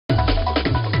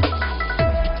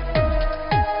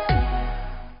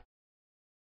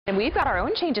And we've got our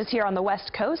own changes here on the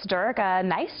West Coast, Berg. A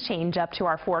nice change up to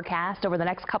our forecast over the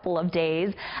next couple of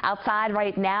days. Outside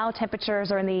right now,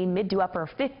 temperatures are in the mid to upper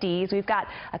 50s. We've got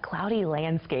a cloudy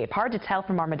landscape. Hard to tell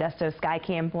from our Modesto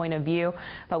Skycam point of view,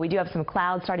 but we do have some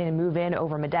clouds starting to move in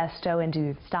over Modesto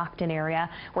into Stockton area,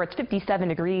 where it's 57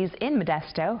 degrees in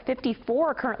Modesto,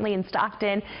 54 currently in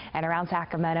Stockton, and around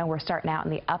Sacramento, we're starting out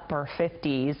in the upper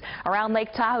 50s. Around Lake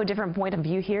Tahoe, different point of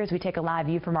view here as we take a live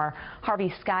view from our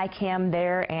Harvey Skycam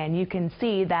there. And you can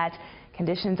see that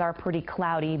conditions are pretty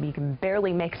cloudy. You can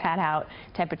barely make that out.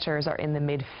 Temperatures are in the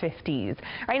mid-50s.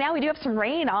 Right now we do have some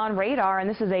rain on radar, and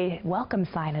this is a welcome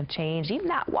sign of change. Even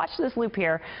that, watch this loop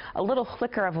here, a little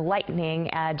flicker of lightning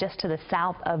just to the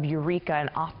south of Eureka and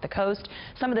off the coast.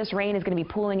 Some of this rain is going to be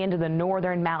pulling into the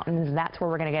northern mountains. That's where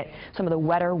we're going to get some of the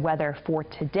wetter weather for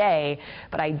today.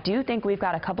 But I do think we've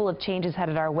got a couple of changes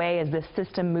headed our way as this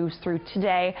system moves through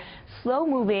today. Slow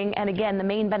moving, and again, the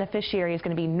main beneficiary is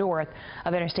going to be north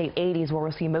of Interstate 80, where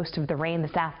we'll see most of the rain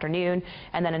this afternoon,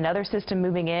 and then another system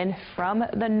moving in from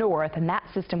the north, and that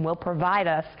system will provide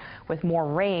us with more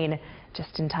rain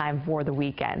just in time for the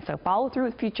weekend. So follow through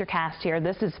with Futurecast here.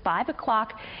 This is 5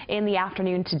 o'clock in the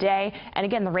afternoon today, and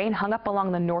again, the rain hung up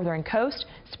along the northern coast,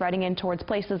 spreading in towards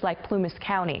places like Plumas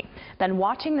County. Then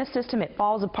watching the system, it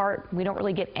falls apart. We don't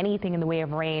really get anything in the way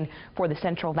of rain for the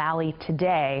Central Valley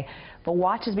today. But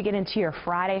watch as we get into your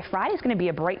Friday. Friday's going to be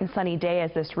a bright and sunny day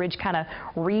as this ridge kind of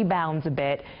rebounds a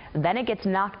bit. Then it gets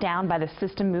knocked down by the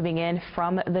system moving in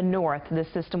from the north.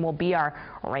 This system will be our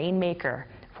rainmaker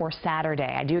for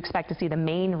Saturday. I do expect to see the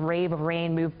main wave of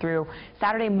rain move through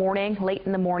Saturday morning, late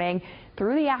in the morning.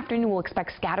 Through the afternoon, we'll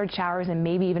expect scattered showers and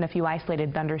maybe even a few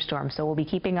isolated thunderstorms. So we'll be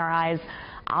keeping our eyes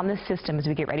on the system as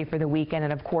we get ready for the weekend.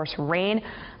 And of course, rain,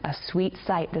 a sweet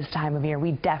sight this time of year.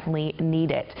 We definitely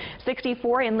need it.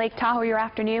 64 in Lake Tahoe your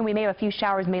afternoon. We may have a few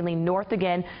showers mainly north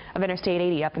again of Interstate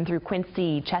 80 up and through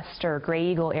Quincy, Chester,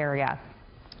 Gray Eagle area.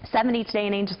 70 today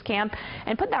in Angels Camp,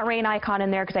 and put that rain icon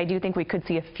in there because I do think we could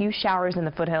see a few showers in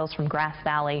the foothills from Grass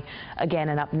Valley again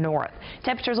and up north.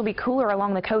 Temperatures will be cooler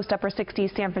along the coast, upper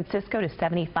 60s San Francisco to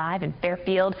 75 in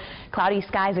Fairfield. Cloudy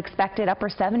skies expected, upper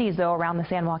 70s though around the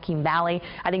San Joaquin Valley.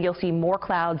 I think you'll see more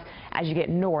clouds as you get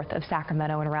north of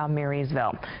Sacramento and around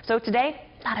Marysville. So today,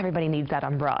 not everybody needs that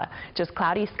umbrella. Just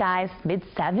cloudy skies,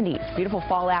 mid-70s. Beautiful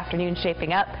fall afternoon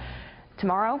shaping up.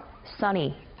 Tomorrow,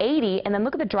 sunny, 80, and then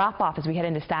look at the drop-off as we head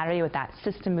into Saturday with that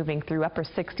system moving through upper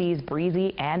 60s,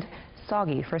 breezy and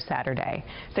soggy for Saturday.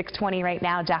 6:20 right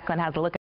now. Jacqueline has a look at